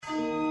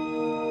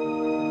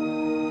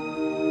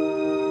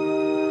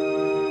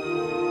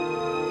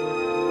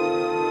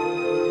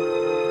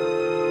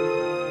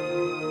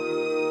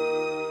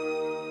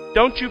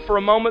Don't you for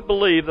a moment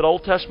believe that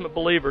Old Testament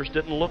believers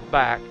didn't look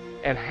back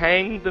and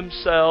hang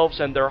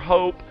themselves and their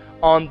hope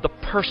on the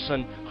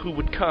person who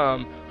would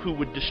come, who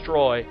would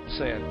destroy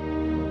sin.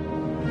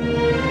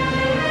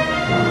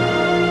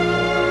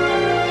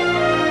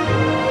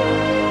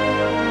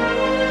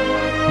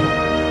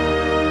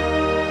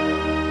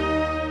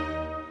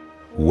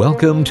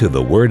 Welcome to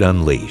The Word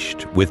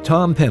Unleashed with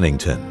Tom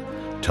Pennington.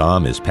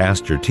 Tom is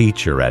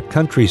pastor-teacher at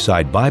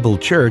Countryside Bible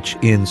Church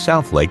in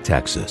Southlake,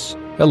 Texas.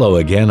 Hello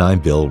again, I'm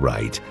Bill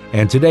Wright,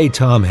 and today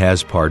Tom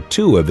has part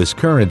 2 of his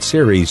current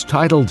series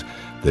titled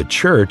The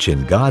Church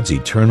in God's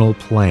Eternal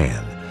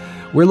Plan.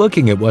 We're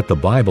looking at what the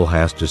Bible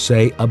has to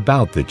say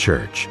about the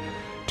church.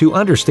 To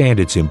understand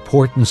its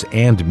importance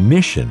and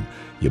mission,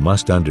 you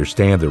must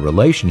understand the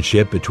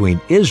relationship between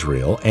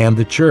Israel and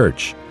the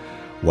church.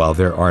 While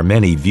there are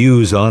many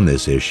views on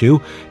this issue,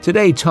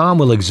 today Tom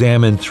will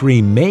examine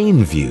 3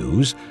 main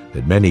views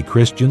that many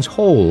Christians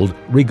hold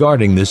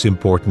regarding this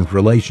important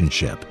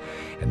relationship.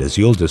 And as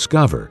you'll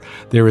discover,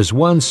 there is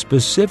one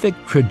specific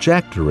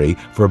trajectory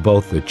for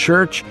both the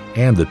church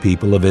and the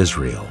people of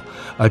Israel,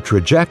 a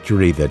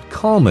trajectory that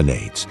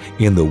culminates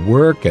in the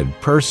work and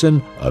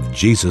person of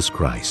Jesus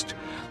Christ.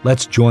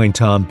 Let's join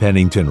Tom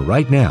Pennington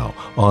right now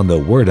on The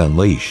Word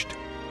Unleashed.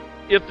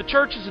 If the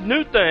church is a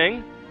new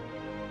thing,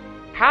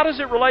 how does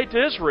it relate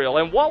to Israel?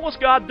 And what was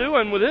God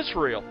doing with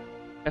Israel?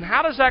 And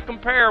how does that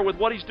compare with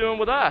what He's doing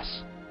with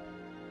us?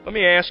 Let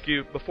me ask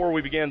you, before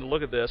we begin to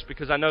look at this,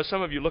 because I know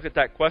some of you look at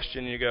that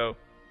question and you go,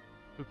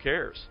 who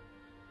cares?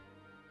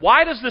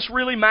 Why does this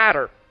really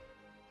matter?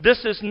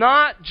 This is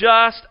not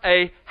just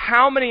a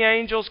how many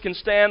angels can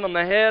stand on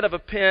the head of a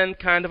pin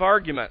kind of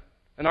argument,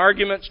 an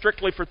argument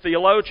strictly for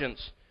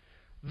theologians.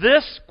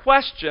 This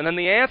question and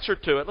the answer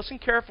to it, listen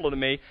carefully to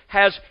me,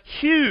 has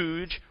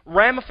huge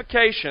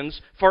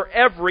ramifications for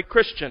every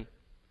Christian.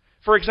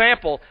 For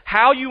example,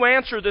 how you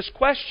answer this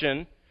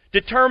question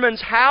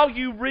determines how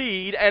you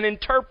read and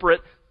interpret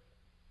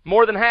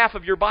more than half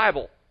of your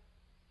Bible,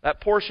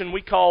 that portion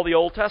we call the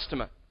Old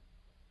Testament.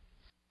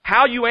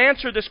 How you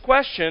answer this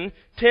question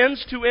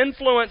tends to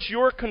influence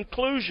your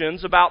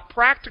conclusions about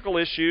practical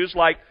issues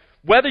like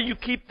whether you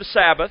keep the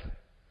Sabbath,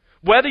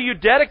 whether you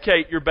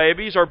dedicate your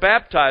babies or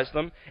baptize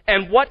them,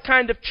 and what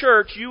kind of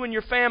church you and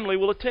your family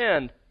will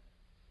attend.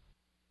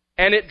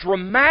 And it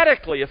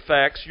dramatically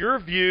affects your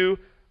view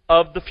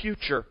of the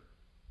future.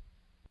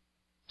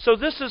 So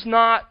this is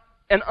not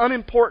an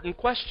unimportant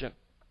question.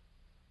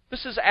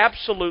 This is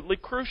absolutely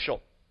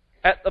crucial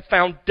at the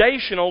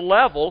foundational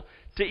level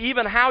to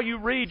even how you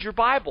read your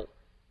Bible.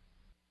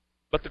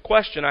 But the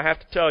question, I have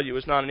to tell you,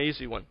 is not an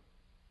easy one.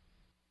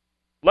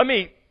 Let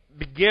me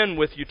begin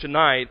with you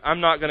tonight. I'm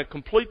not going to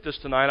complete this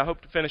tonight. I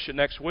hope to finish it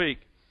next week.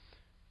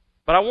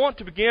 But I want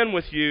to begin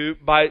with you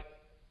by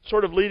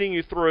sort of leading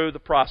you through the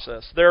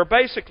process. There are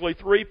basically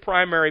 3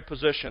 primary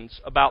positions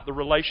about the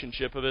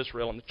relationship of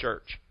Israel and the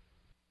church.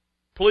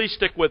 Please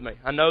stick with me.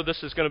 I know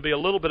this is going to be a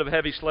little bit of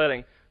heavy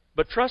sledding,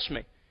 but trust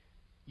me,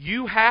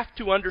 you have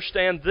to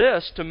understand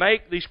this to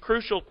make these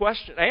crucial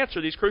questions,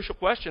 answer these crucial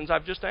questions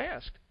I've just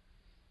asked.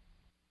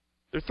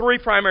 There are 3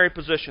 primary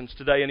positions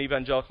today in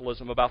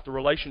evangelicalism about the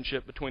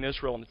relationship between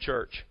Israel and the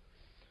church.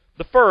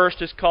 The first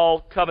is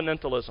called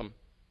covenantalism.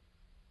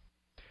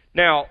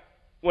 Now,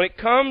 when it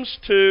comes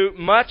to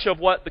much of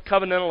what the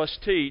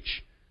covenantalists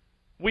teach,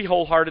 we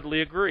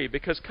wholeheartedly agree,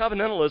 because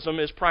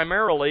covenantalism is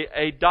primarily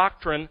a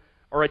doctrine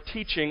or a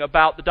teaching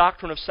about the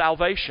doctrine of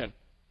salvation.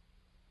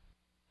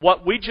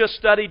 What we just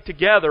studied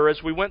together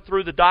as we went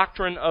through the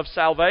doctrine of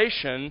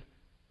salvation,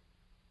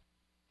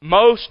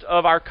 most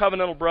of our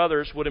covenantal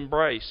brothers would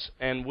embrace,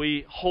 and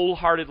we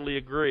wholeheartedly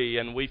agree,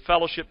 and we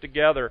fellowship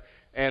together,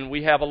 and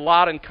we have a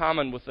lot in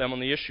common with them on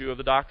the issue of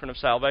the doctrine of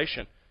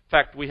salvation. In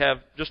fact, we have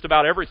just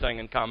about everything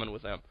in common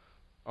with them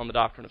on the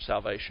doctrine of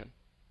salvation.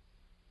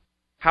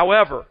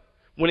 However,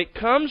 when it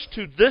comes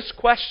to this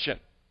question,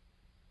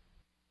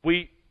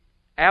 we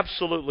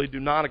absolutely do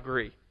not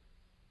agree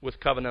with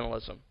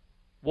covenantalism.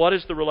 What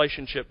is the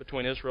relationship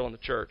between Israel and the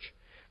church?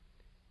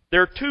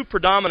 There are 2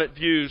 predominant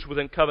views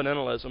within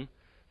covenantalism.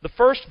 The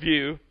first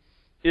view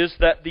is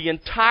that the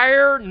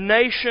entire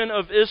nation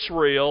of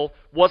Israel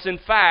was in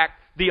fact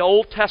the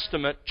Old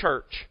Testament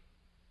church.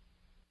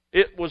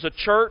 It was a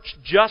church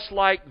just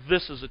like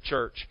this is a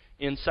church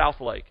in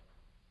Southlake.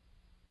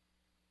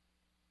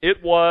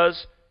 It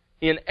was,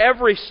 in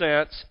every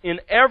sense, in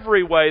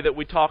every way that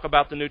we talk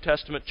about the New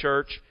Testament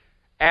church,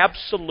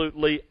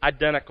 absolutely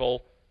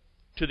identical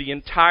to the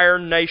entire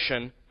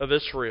nation of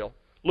Israel.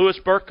 Louis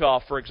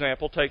Berkhoff, for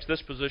example, takes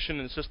this position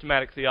in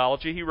systematic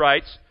theology. He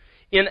writes,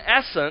 in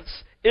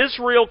essence,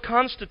 Israel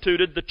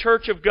constituted the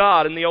church of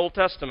God in the Old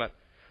Testament,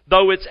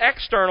 though its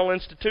external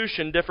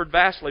institution differed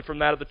vastly from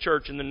that of the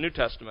church in the New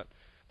Testament.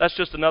 That's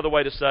just another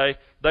way to say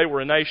they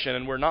were a nation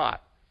and we're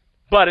not.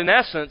 But in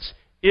essence,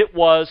 it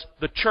was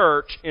the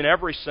church in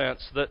every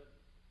sense that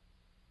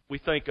we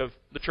think of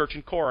the church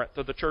in Corinth,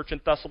 or the church in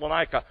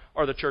Thessalonica,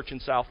 or the church in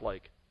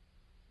Southlake.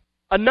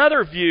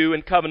 Another view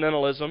in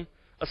covenantalism,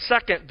 a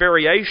second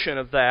variation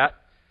of that,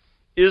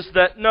 is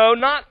that no,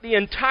 not the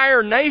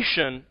entire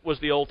nation was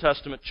the Old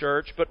Testament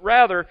church, but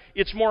rather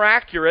it's more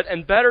accurate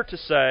and better to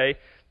say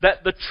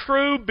that the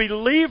true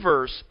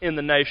believers in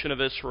the nation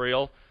of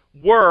Israel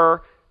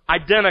were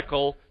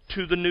identical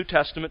to the New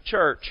Testament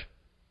church.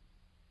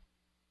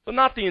 So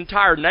not the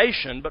entire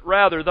nation, but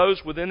rather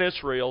those within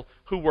Israel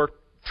who were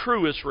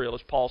true Israel,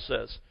 as Paul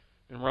says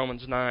in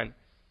Romans 9.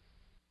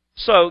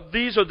 So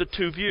these are the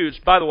two views.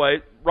 By the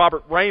way,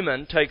 Robert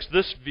Raymond takes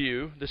this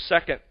view, the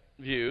second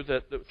view,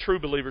 that the true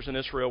believers in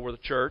Israel were the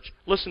church.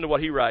 Listen to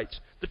what he writes.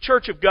 The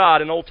church of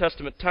God in Old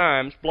Testament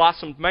times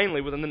blossomed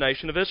mainly within the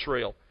nation of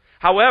Israel.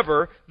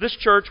 However, this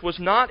church was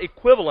not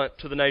equivalent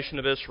to the nation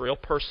of Israel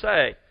per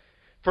se.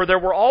 For there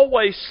were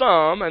always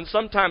some, and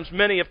sometimes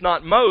many, if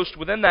not most,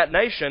 within that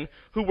nation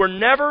who were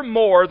never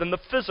more than the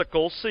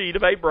physical seed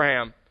of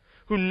Abraham,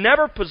 who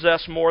never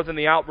possessed more than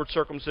the outward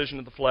circumcision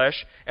of the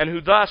flesh, and who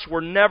thus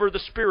were never the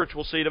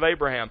spiritual seed of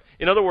Abraham.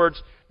 In other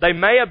words, they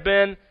may have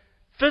been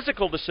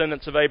physical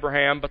descendants of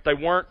Abraham, but they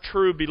weren't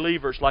true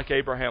believers like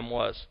Abraham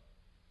was.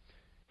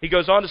 He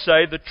goes on to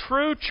say, the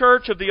true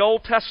church of the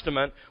Old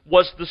Testament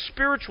was the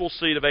spiritual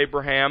seed of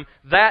Abraham,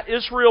 that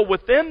Israel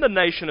within the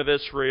nation of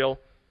Israel,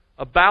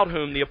 about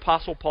whom the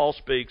Apostle Paul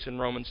speaks in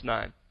Romans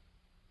 9.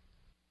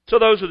 So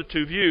those are the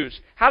two views.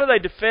 How do they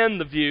defend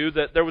the view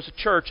that there was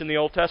a church in the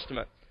Old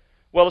Testament?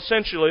 Well,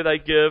 essentially they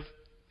give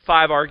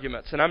 5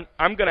 arguments. And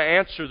I'm going to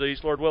answer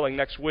these, Lord willing,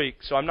 next week.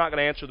 So I'm not going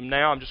to answer them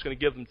now. I'm just going to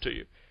give them to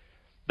you.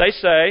 They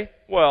say,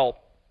 well,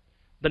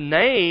 the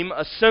name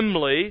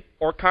assembly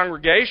or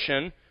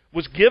congregation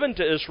was given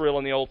to Israel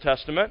in the Old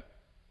Testament,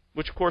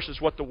 which of course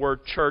is what the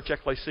word church,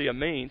 ecclesia,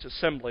 means,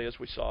 assembly, as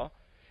we saw.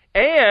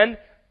 And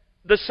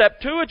the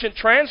Septuagint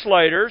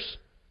translators,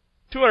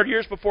 200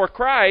 years before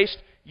Christ,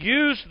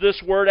 used this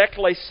word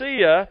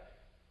ecclesia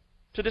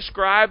to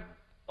describe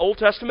Old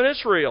Testament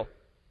Israel.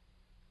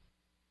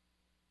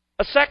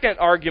 A second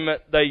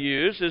argument they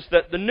use is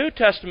that the New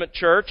Testament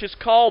church is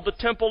called the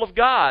temple of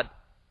God.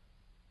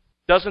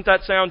 Doesn't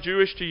that sound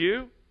Jewish to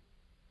you?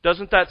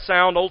 Doesn't that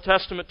sound Old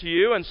Testament to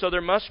you? And so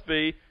there must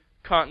be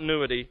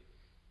continuity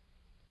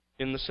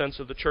in the sense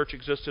of the church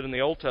existed in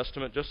the Old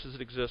Testament just as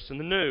it exists in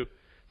the New.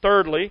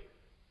 Thirdly,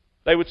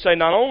 they would say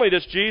not only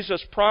does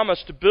Jesus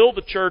promise to build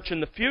the church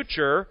in the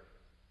future,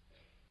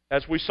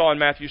 as we saw in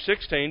Matthew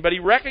 16, but He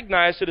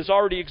recognized it as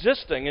already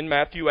existing in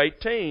Matthew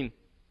 18.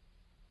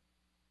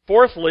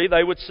 Fourthly,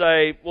 they would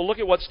say, well, look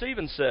at what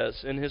Stephen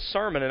says in his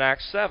sermon in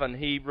Acts 7.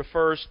 He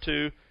refers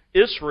to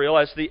Israel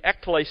as the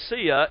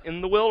ecclesia in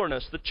the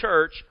wilderness, the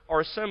church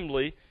or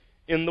assembly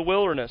in the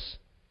wilderness.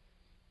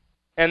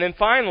 And then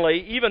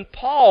finally, even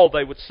Paul,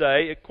 they would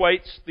say,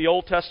 equates the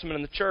Old Testament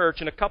and the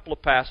church in a couple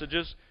of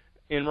passages.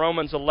 In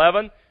Romans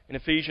 11, in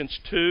Ephesians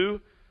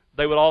 2,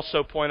 they would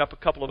also point up a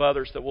couple of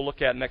others that we'll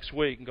look at next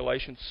week, in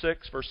Galatians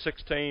 6, verse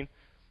 16,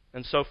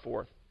 and so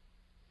forth.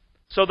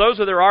 So those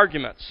are their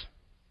arguments.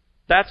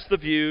 That's the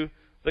view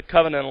that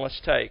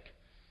covenantalists take.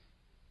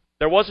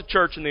 There was a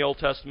church in the Old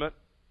Testament.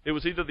 It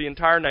was either the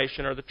entire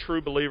nation or the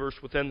true believers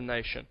within the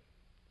nation.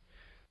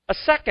 A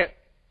second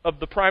of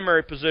the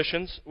primary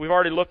positions, we've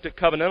already looked at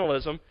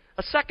covenantalism,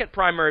 a second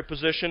primary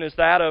position is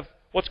that of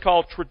what's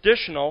called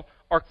traditional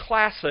or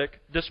classic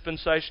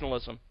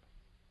dispensationalism.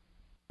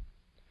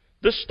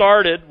 This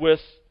started with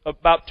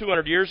about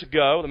 200 years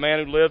ago, the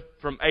man who lived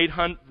from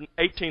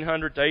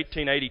 1800 to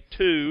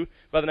 1882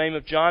 by the name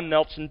of John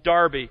Nelson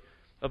Darby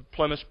of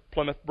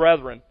Plymouth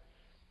Brethren.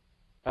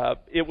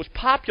 It was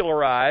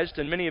popularized,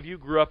 and many of you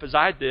grew up as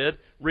I did,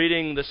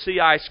 reading the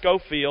C.I.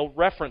 Scofield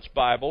Reference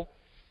Bible.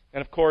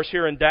 And of course,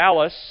 here in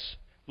Dallas,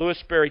 Louis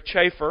Sperry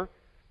Chafer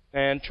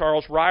and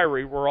Charles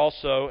Ryrie were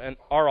also, and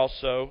are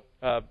also,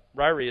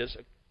 Ryrie is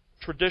a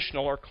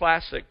traditional or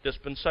classic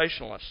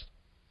dispensationalist.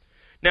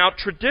 Now,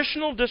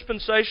 traditional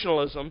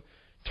dispensationalism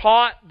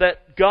taught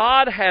that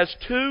God has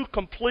two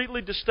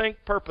completely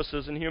distinct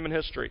purposes in human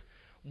history.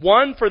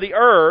 One for the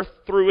earth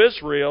through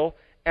Israel,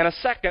 and a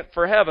second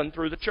for heaven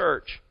through the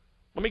church.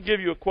 Let me give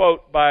you a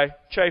quote by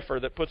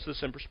Chafer that puts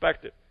this in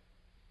perspective.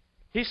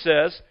 He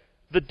says,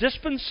 the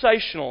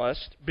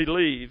dispensationalist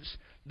believes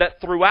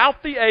that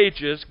throughout the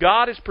ages,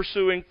 God is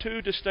pursuing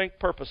two distinct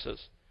purposes.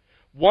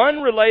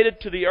 One related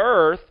to the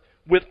earth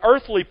with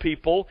earthly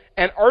people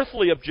and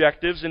earthly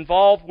objectives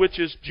involved, which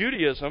is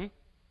Judaism,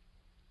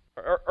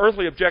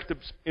 earthly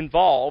objectives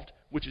involved,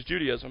 which is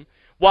Judaism,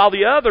 while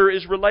the other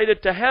is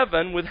related to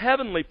heaven with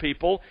heavenly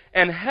people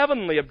and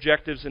heavenly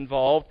objectives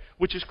involved,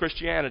 which is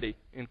Christianity,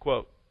 end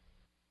quote.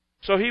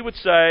 So he would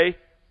say,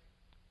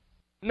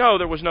 no,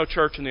 there was no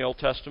church in the Old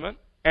Testament.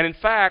 And in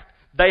fact,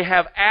 they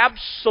have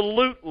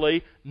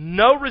absolutely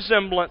no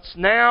resemblance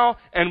now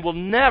and will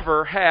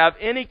never have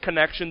any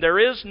connection. There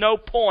is no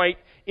point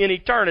in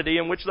eternity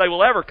in which they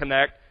will ever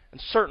connect,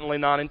 and certainly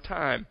not in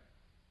time.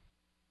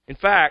 In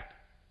fact,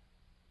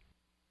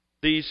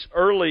 these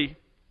early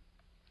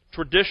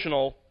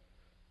traditional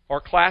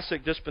or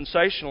classic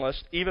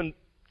dispensationalists even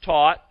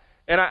taught,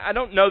 and I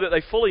don't know that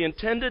they fully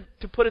intended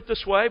to put it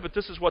this way, but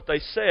this is what they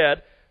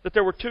said, that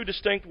there were two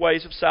distinct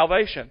ways of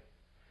salvation.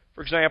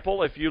 For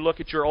example, if you look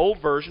at your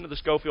old version of the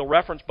Scofield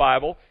Reference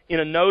Bible, in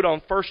a note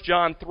on 1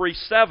 John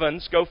 3:7,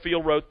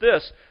 Scofield wrote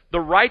this: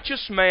 "The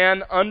righteous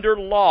man under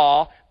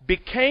law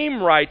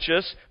became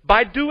righteous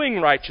by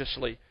doing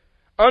righteously.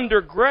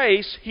 Under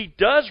grace, he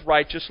does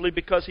righteously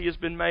because he has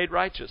been made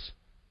righteous."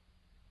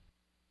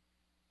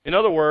 In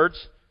other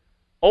words,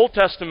 Old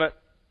Testament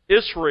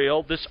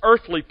Israel, this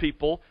earthly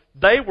people,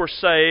 they were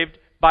saved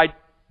by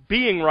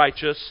being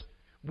righteous.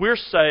 We're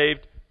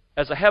saved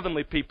as a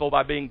heavenly people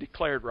by being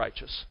declared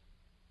righteous.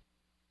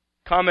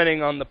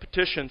 Commenting on the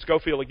petition,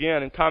 Scofield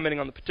again, and commenting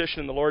on the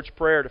petition in the Lord's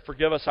Prayer to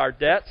forgive us our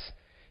debts,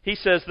 he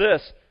says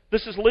this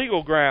is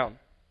legal ground.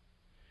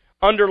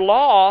 Under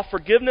law,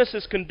 forgiveness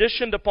is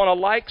conditioned upon a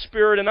like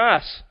spirit in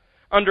us.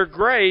 Under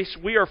grace,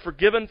 we are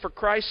forgiven for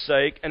Christ's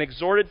sake and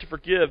exhorted to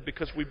forgive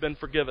because we've been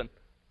forgiven.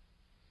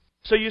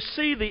 So you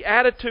see the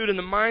attitude and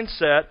the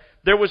mindset.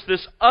 There was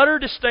this utter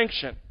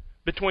distinction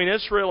between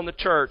Israel and the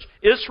church.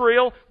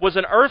 Israel was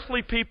an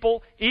earthly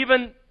people,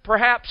 even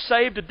perhaps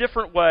saved a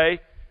different way.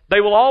 They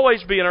will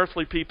always be an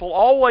earthly people,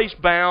 always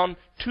bound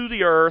to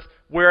the earth,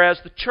 whereas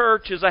the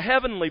church is a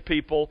heavenly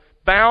people,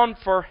 bound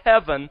for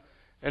heaven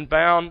and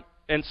bound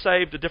and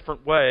saved a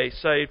different way,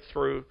 saved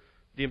through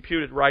the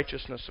imputed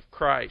righteousness of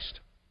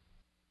Christ.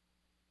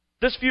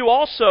 This view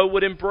also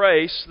would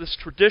embrace this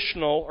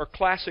traditional or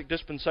classic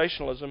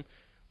dispensationalism,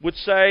 would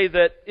say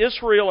that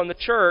Israel and the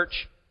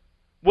church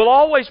will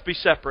always be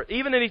separate,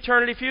 even in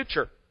eternity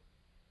future.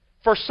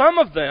 For some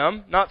of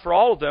them, not for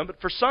all of them, but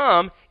for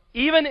some,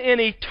 even in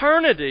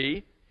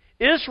eternity,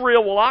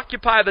 Israel will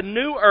occupy the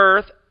new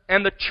earth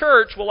and the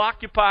church will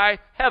occupy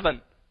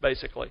heaven,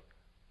 basically.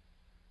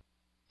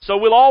 So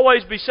we'll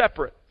always be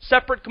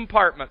separate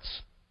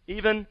compartments,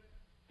 even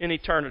in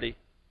eternity.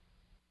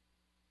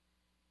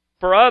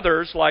 For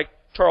others, like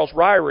Charles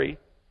Ryrie,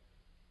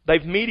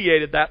 they've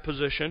mediated that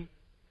position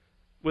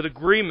with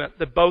agreement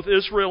that both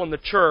Israel and the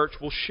church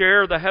will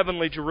share the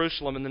heavenly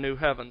Jerusalem in the new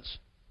heavens.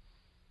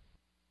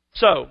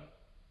 So,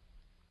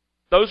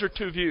 those are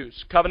two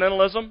views: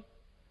 covenantalism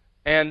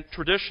and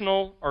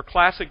traditional or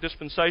classic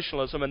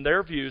dispensationalism, and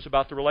their views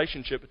about the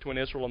relationship between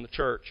Israel and the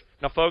church.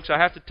 Now, folks, I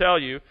have to tell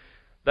you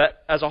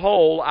that as a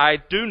whole, I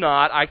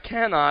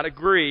cannot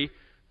agree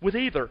with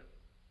either.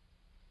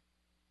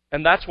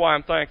 And that's why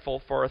I'm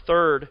thankful for a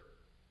third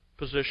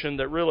position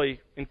that really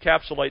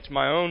encapsulates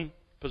my own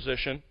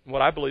position,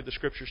 what I believe the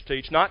Scriptures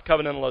teach: not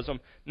covenantalism,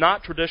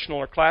 not traditional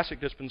or classic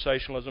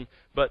dispensationalism,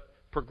 but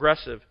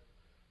progressive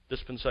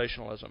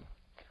dispensationalism.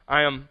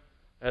 I am,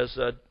 as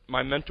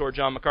my mentor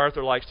John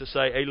MacArthur likes to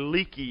say, a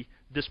leaky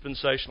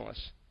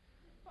dispensationalist.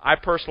 I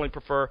personally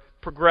prefer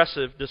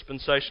progressive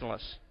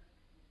dispensationalists.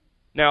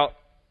 Now,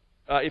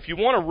 if you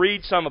want to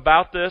read some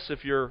about this,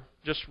 if you're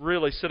just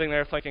really sitting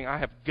there thinking, I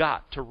have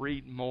got to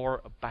read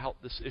more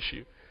about this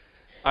issue,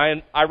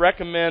 I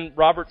recommend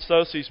Robert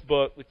Sosey's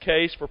book, The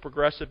Case for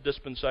Progressive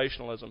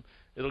Dispensationalism.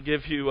 It'll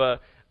give you a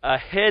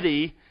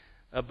heady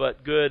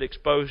but good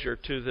exposure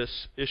to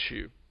this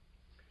issue.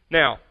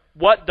 Now,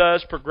 what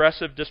does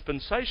progressive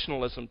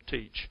dispensationalism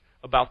teach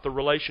about the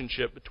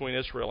relationship between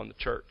Israel and the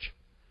church?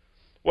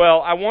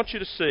 Well, I want you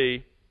to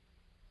see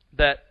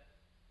that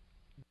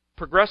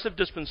progressive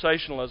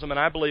dispensationalism, and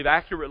I believe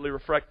accurately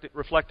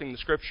reflecting the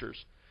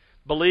Scriptures,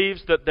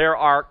 believes that there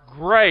are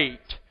great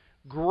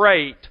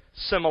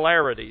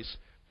similarities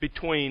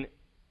between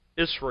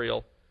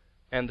Israel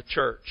and the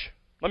church.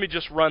 Let me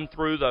just run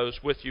through those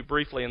with you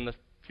briefly in the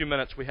few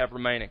minutes we have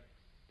remaining.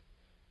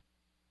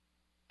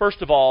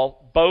 First of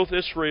all, both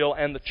Israel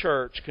and the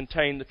church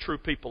contain the true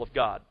people of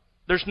God.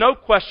 There's no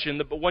question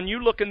that, but when you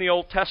look in the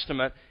Old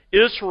Testament,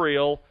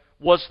 Israel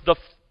was the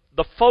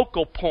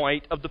focal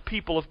point of the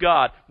people of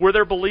God. Were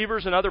there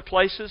believers in other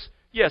places?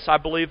 Yes, I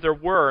believe there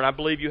were, and I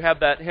believe you have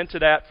that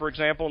hinted at, for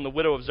example, in the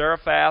widow of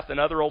Zarephath and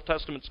other Old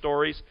Testament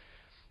stories.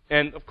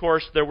 And, of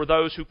course, there were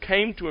those who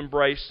came to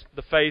embrace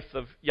the faith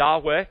of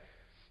Yahweh,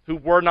 who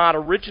were not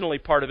originally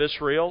part of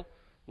Israel,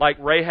 like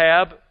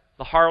Rahab,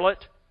 the harlot,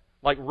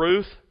 like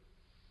Ruth,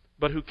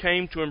 but who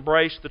came to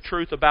embrace the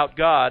truth about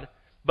God.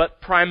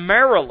 But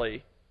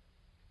primarily,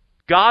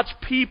 God's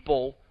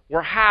people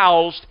were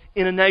housed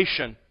in a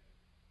nation.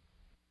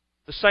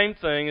 The same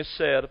thing is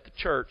said of the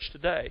church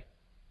today.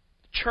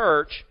 The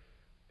church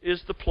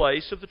is the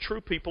place of the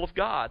true people of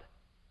God.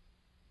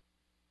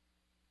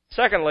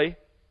 Secondly,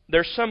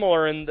 they're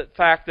similar in the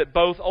fact that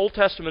both Old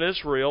Testament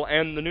Israel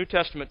and the New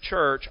Testament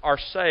church are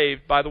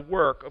saved by the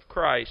work of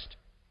Christ.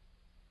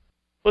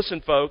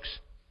 Listen, folks,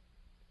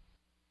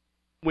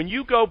 when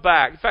you go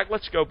back, in fact,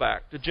 let's go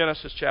back to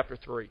Genesis chapter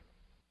 3.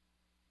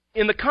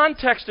 In the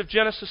context of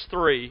Genesis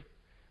 3,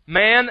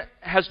 man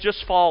has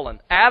just fallen.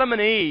 Adam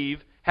and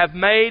Eve have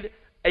made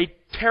a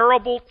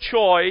terrible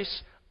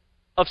choice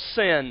of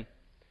sin.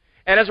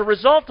 And as a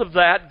result of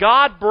that,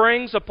 God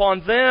brings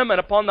upon them and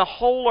upon the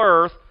whole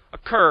earth a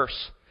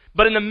curse.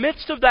 But in the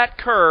midst of that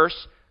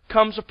curse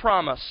comes a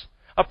promise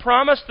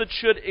that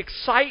should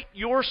excite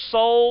your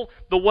soul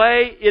the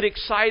way it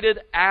excited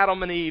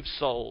Adam and Eve's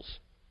souls.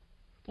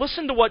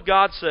 Listen to what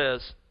God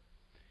says.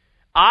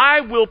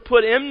 I will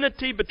put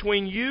enmity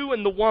between you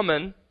and the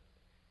woman,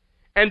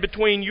 and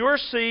between your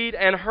seed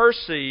and her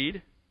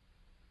seed,"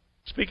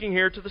 speaking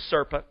here to the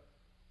serpent,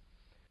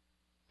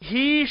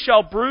 "he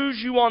shall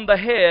bruise you on the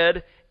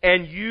head,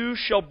 and you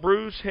shall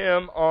bruise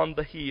him on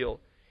the heel.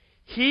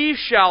 He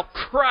shall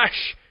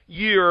crush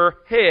your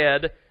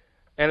head,"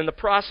 and in the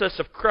process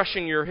of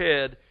crushing your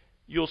head,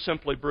 you'll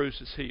simply bruise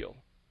his heel.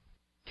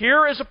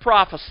 Here is a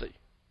prophecy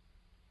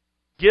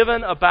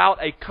given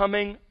about a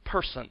coming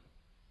person.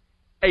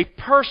 A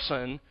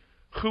person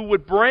who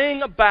would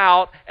bring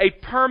about a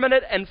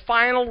permanent and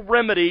final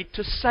remedy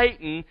to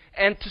Satan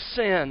and to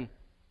sin.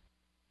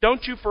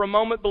 Don't you for a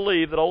moment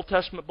believe that Old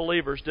Testament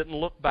believers didn't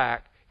look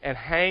back and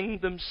hang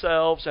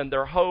themselves and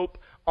their hope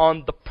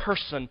on the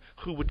person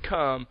who would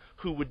come,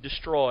 who would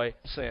destroy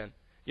sin.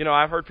 You know,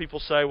 I've heard people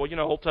say, well,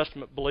 Old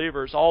Testament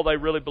believers, all they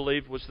really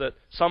believed was that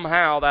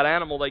somehow that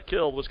animal they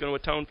killed was going to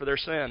atone for their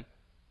sin.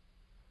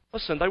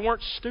 Listen, they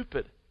weren't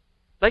stupid.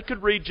 They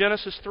could read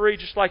Genesis 3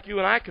 just like you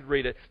and I could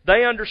read it.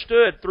 They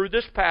understood through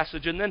this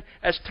passage, and then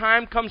as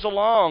time comes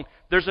along,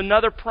 there's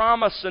another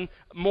promise and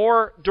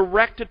more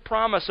directed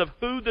promise of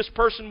who this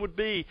person would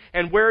be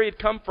and where he'd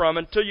come from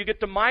until you get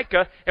to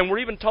Micah, and we're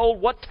even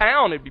told what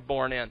town he'd be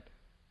born in.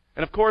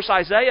 And of course,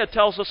 Isaiah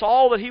tells us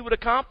all that he would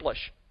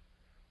accomplish.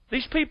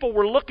 These people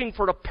were looking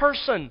for a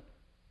person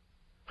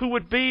who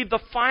would be the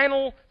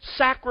final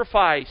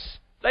sacrifice.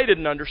 They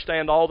didn't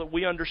understand all that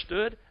we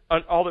understood.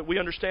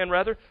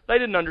 They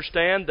didn't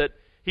understand that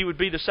he would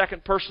be the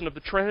second person of the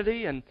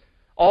Trinity and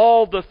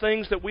all the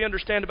things that we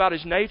understand about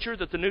his nature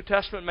that the New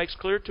Testament makes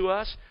clear to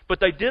us. But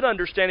they did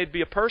understand he'd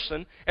be a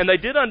person, and they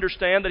did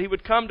understand that he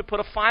would come to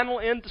put a final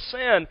end to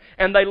sin,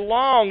 and they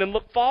longed and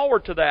looked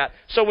forward to that.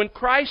 So when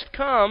Christ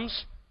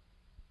comes,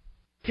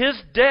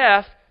 his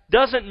death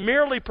doesn't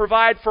merely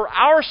provide for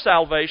our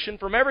salvation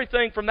from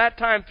everything from that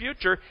time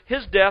future.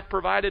 His death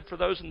provided for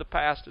those in the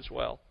past as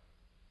well.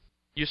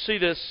 You see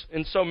this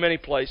in so many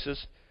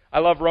places. I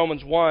love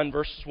Romans 1,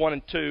 verses 1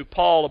 and 2.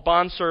 Paul, a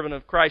bondservant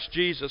of Christ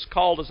Jesus,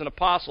 called as an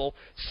apostle,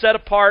 set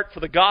apart for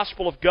the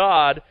gospel of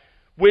God,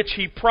 which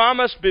he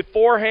promised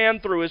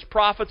beforehand through his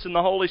prophets in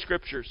the Holy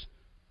Scriptures.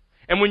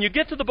 And when you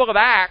get to the book of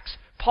Acts,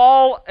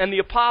 Paul and the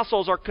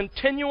apostles are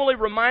continually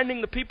reminding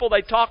the people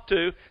they talk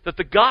to that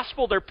the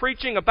gospel they're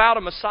preaching about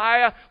a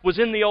Messiah was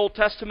in the Old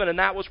Testament, and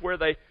that was where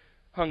they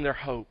hung their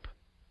hope.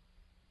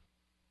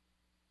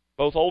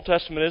 Both Old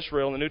Testament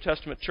Israel and the New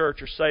Testament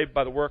church are saved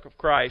by the work of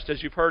Christ.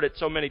 As you've heard it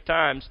so many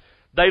times,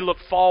 they look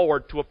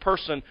forward to a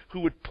person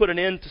who would put an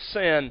end to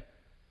sin,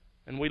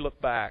 and we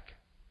look back.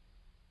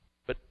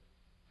 But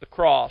the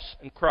cross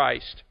and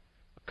Christ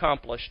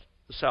accomplished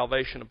the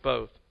salvation of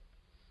both.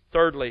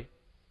 Thirdly,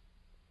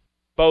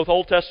 both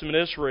Old Testament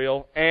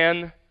Israel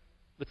and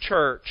the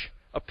church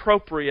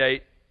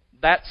appropriate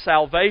that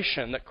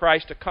salvation that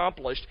Christ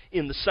accomplished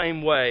in the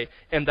same way,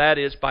 and that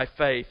is by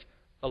faith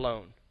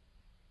alone.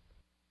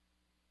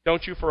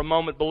 Don't you for a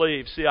moment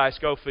believe, C.I.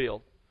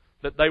 Scofield,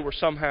 that they were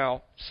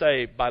somehow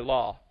saved by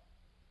law.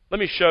 Let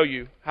me show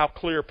you how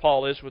clear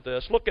Paul is with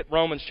this. Look at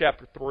Romans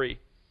chapter 3,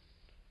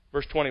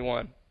 verse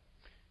 21.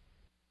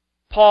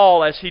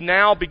 Paul, as he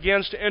now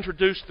begins to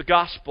introduce the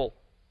gospel,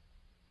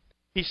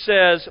 he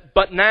says,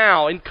 "But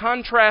now, in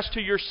contrast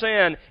to your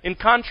sin, in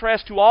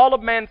contrast to all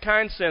of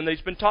mankind's sin," that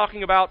he's been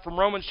talking about from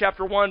Romans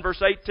chapter 1,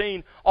 verse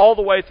 18, all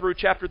the way through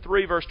chapter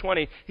 3, verse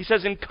 20. He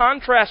says, in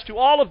contrast to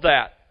all of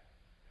that,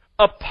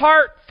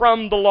 apart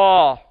from the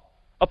law,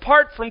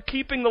 apart from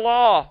keeping the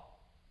law,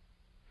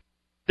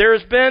 there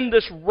has been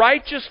this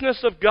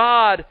righteousness of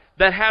God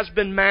that has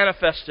been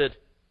manifested.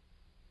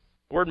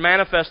 The word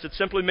manifested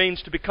simply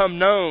means to become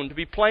known, to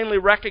be plainly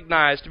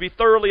recognized, to be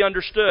thoroughly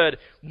understood.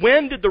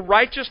 When did the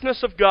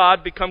righteousness of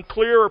God become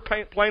clear or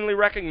plainly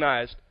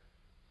recognized?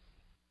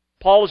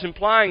 Paul is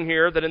implying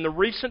here that in the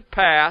recent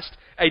past,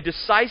 a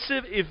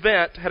decisive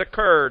event had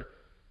occurred.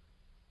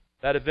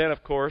 That event,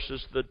 of course,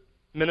 is the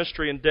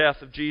ministry and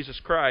death of Jesus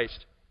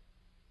Christ.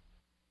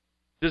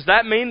 Does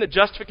that mean that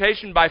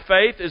justification by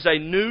faith is a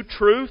new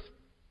truth?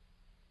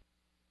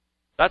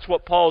 That's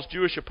what Paul's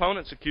Jewish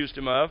opponents accused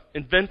him of,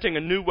 inventing a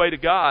new way to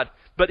God.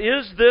 But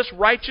is this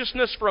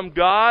righteousness from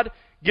God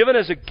given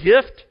as a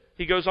gift,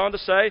 he goes on to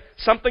say,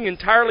 something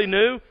entirely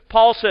new?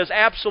 Paul says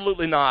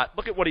absolutely not.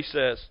 Look at what he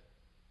says.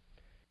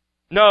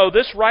 No,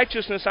 this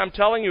righteousness I'm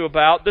telling you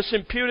about, this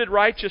imputed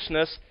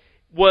righteousness,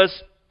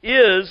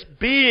 is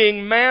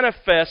being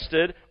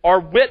manifested or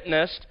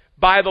witnessed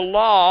by the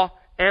law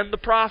and the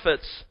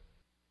prophets.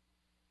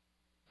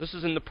 This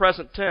is in the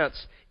present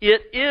tense.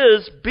 It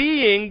is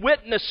being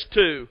witnessed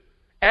to.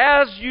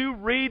 As you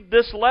read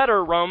this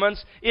letter,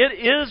 Romans, it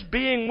is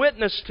being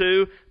witnessed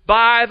to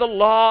by the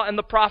law and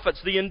the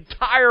prophets, the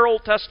entire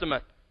Old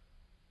Testament.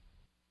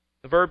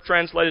 The verb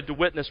translated to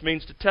witness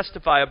means to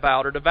testify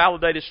about or to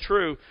validate as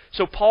true.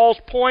 So Paul's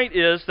point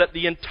is that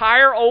the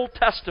entire Old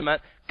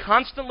Testament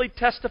constantly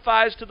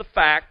testifies to the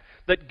fact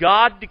that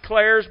God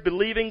declares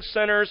believing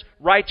sinners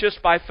righteous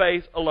by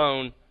faith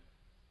alone.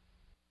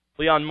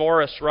 Leon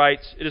Morris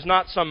writes, "It is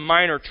not some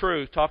minor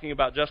truth," talking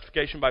about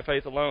justification by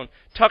faith alone,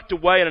 "tucked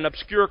away in an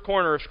obscure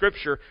corner of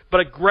Scripture,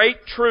 but a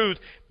great truth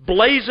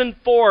blazoned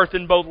forth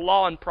in both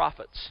law and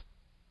prophets."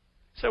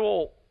 You say,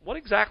 well, what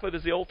exactly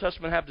does the Old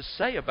Testament have to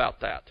say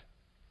about that?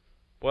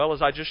 Well,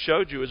 as I just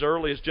showed you, as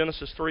early as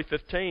Genesis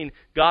 3:15,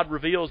 God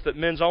reveals that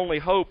men's only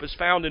hope is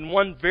found in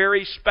one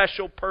very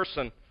special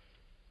person.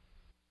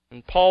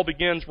 And Paul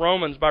begins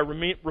Romans by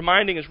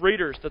reminding his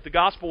readers that the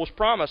gospel was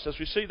promised, as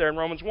we see there in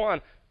Romans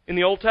 1, in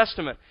the Old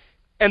Testament.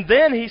 And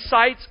then he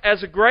cites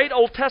as a great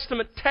Old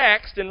Testament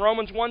text in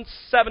Romans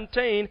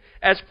 1:17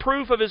 as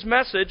proof of his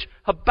message,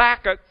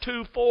 Habakkuk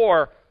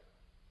 2:4.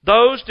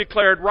 Those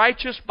declared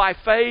righteous by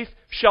faith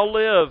shall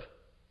live.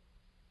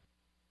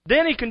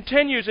 Then he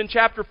continues in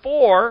chapter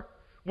 4,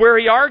 where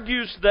he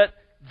argues that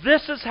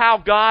this is how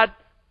God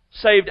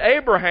saved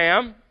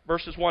Abraham,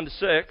 verses 1 to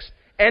 6,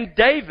 and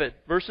David,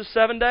 verses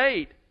 7 to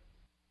 8.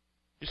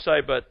 You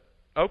say, but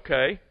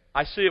okay,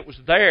 I see it was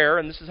there,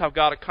 and this is how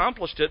God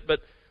accomplished it, but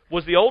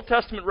was the Old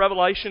Testament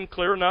revelation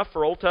clear enough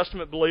for Old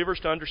Testament believers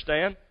to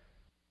understand?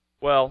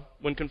 Well,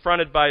 when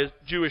confronted by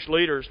Jewish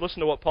leaders, listen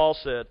to what Paul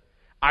said.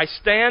 I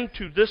stand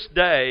to this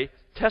day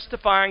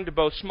testifying to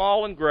both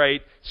small and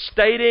great,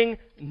 stating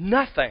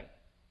nothing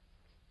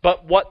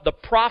but what the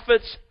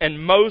prophets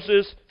and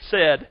Moses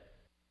said.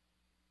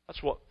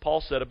 That's what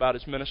Paul said about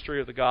his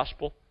ministry of the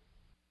gospel,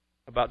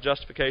 about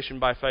justification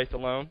by faith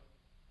alone.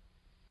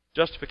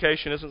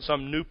 Justification isn't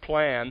some new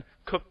plan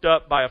cooked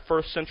up by a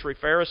first century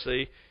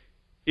Pharisee.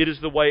 It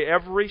is the way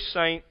every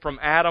saint from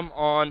Adam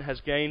on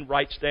has gained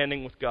right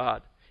standing with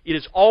God. It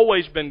has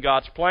always been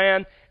God's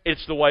plan.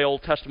 It's the way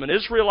Old Testament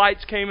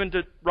Israelites came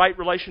into right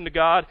relation to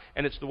God,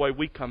 and it's the way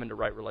we come into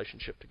right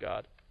relationship to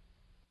God.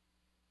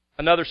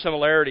 Another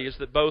similarity is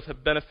that both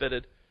have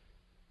benefited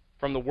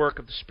from the work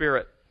of the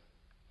Spirit.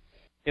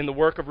 In the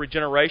work of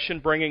regeneration,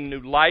 bringing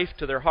new life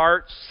to their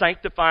hearts,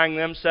 sanctifying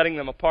them, setting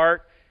them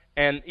apart,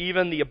 and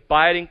even the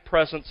abiding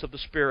presence of the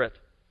Spirit.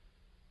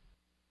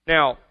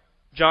 Now,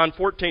 John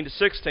 14 to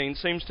 16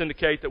 seems to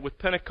indicate that with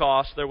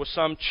Pentecost there was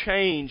some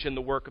change in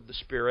the work of the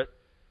Spirit.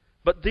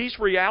 But these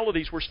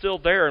realities were still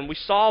there, and we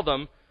saw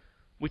them.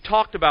 We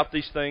talked about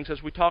these things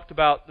as we talked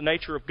about the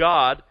nature of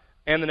God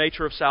and the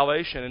nature of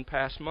salvation in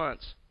past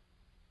months.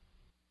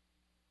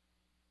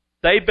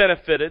 They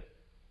benefited,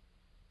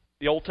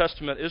 the Old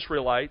Testament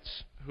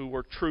Israelites, who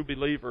were true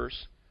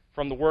believers,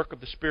 from the work of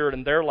the Spirit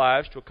in their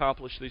lives to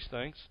accomplish these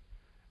things.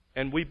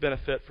 And we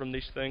benefit from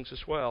these things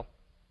as well.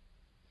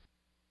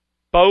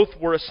 Both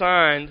were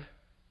assigned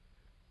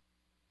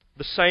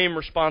the same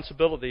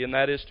responsibility, and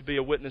that is to be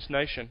a witness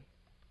nation.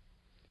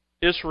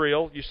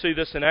 Israel, you see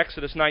this in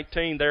Exodus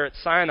 19 there at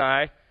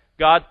Sinai.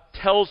 God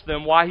tells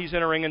them why He's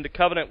entering into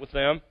covenant with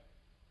them.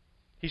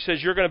 He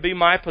says, you're going to be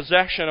my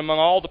possession among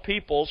all the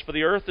peoples, for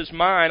the earth is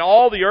mine.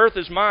 All the earth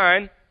is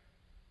mine.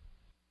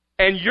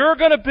 And you're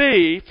going to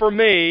be, for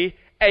me,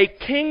 a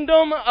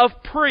kingdom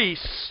of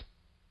priests.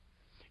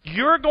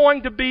 You're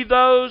going to be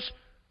those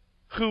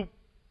who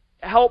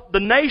help the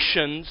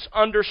nations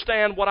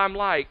understand what I'm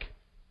like.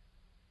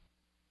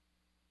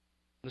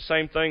 The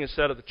same thing is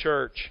said of the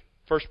church.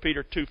 1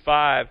 Peter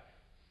 2:5,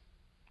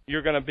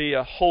 you're going to be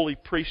a holy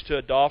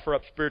priesthood to offer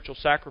up spiritual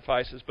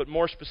sacrifices. But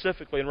more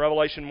specifically in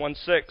Revelation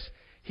 1:6,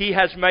 He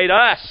has made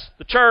us,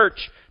 the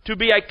church, to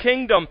be a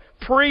kingdom,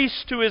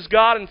 priests to His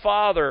God and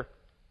Father.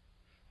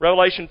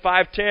 Revelation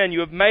 5:10, you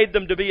have made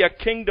them to be a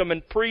kingdom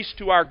and priests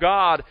to our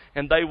God,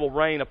 and they will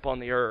reign upon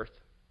the earth.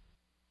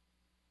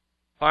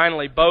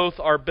 Finally, both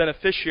are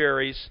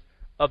beneficiaries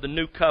of the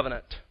new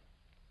covenant.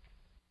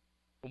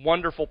 The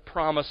wonderful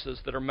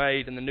promises that are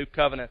made in the new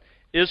covenant.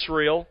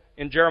 Israel,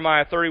 in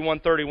Jeremiah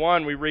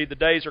 31:31, we read, the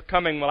days are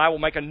coming when I will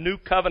make a new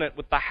covenant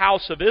with the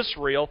house of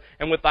Israel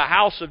and with the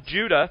house of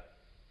Judah.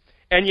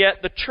 And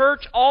yet the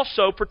church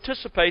also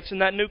participates in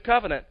that new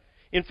covenant.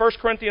 In 1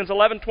 Corinthians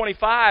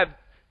 11:25,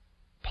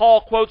 Paul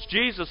quotes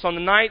Jesus on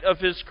the night of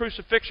His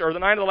crucifixion, or the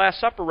night of the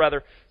Last Supper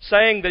rather,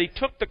 saying that He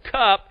took the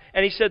cup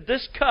and He said,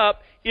 this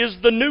cup is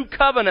the new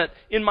covenant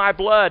in my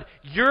blood.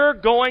 You're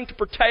going to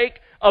partake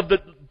of the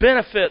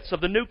benefits of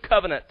the new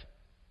covenant.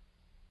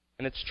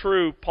 And it's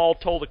true, Paul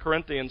told the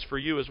Corinthians, for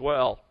you as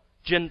well,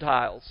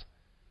 Gentiles,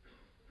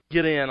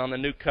 get in on the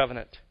new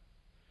covenant.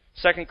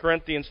 2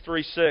 Corinthians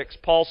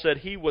 3:6, Paul said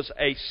he was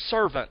a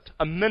servant,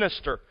 a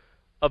minister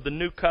of the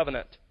new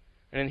covenant.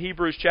 And in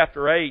Hebrews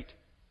chapter 8,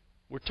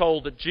 we're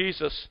told that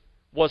Jesus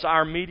was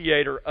our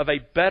mediator of a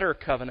better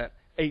covenant,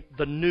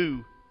 the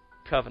new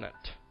covenant.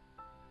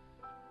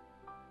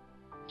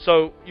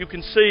 So you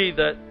can see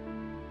that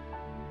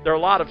there are a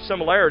lot of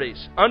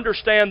similarities.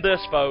 Understand this,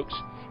 folks.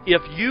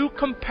 If you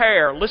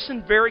compare,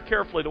 listen very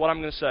carefully to what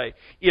I'm going to say.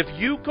 If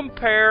you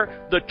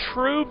compare the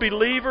true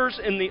believers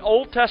in the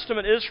Old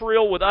Testament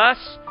Israel with us,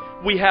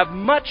 we have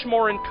much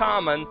more in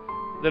common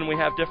than we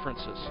have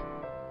differences.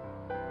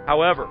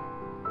 However,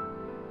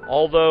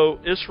 although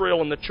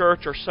Israel and the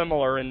church are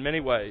similar in many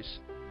ways,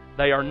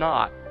 they are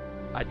not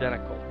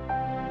identical.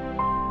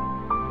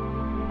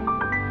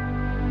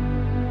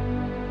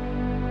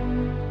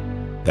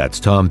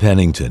 That's Tom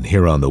Pennington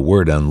here on The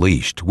Word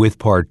Unleashed with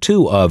part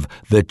 2 of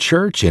The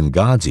Church in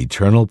God's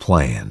Eternal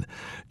Plan.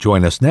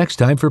 Join us next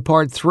time for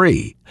Part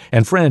 3.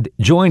 And friend,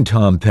 join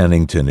Tom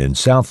Pennington in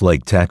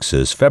Southlake,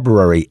 Texas,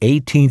 February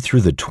 18th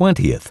through the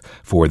 20th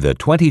for the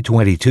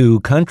 2022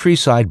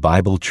 Countryside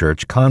Bible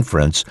Church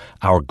Conference,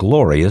 Our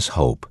Glorious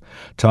Hope.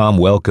 Tom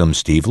welcomes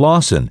Steve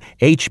Lawson,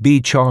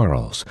 H.B.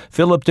 Charles,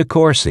 Philip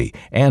DeCourcy,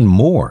 and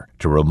more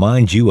to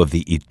remind you of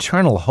the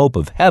eternal hope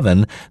of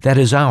heaven that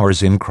is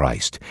ours in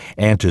Christ,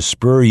 and to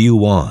spur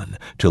you on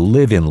to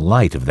live in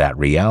light of that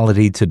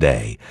reality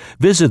today.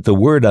 Visit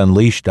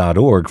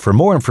thewordunleashed.org for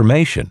more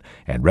information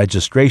and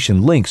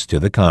registration links to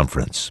the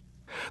conference.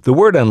 The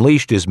Word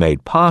Unleashed is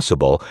made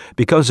possible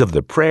because of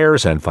the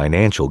prayers and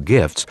financial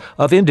gifts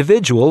of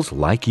individuals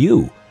like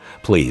you.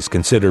 Please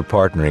consider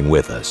partnering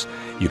with us.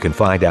 You can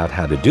find out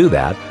how to do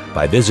that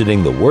by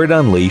visiting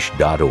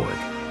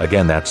thewordunleashed.org.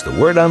 Again, that's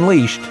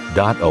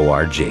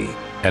thewordunleashed.org.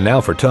 And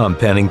now for Tom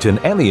Pennington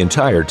and the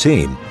entire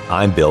team,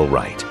 I'm Bill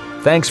Wright.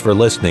 Thanks for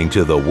listening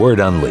to The Word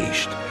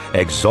Unleashed,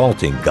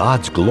 exalting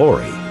God's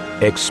glory,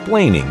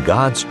 explaining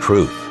God's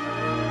truth.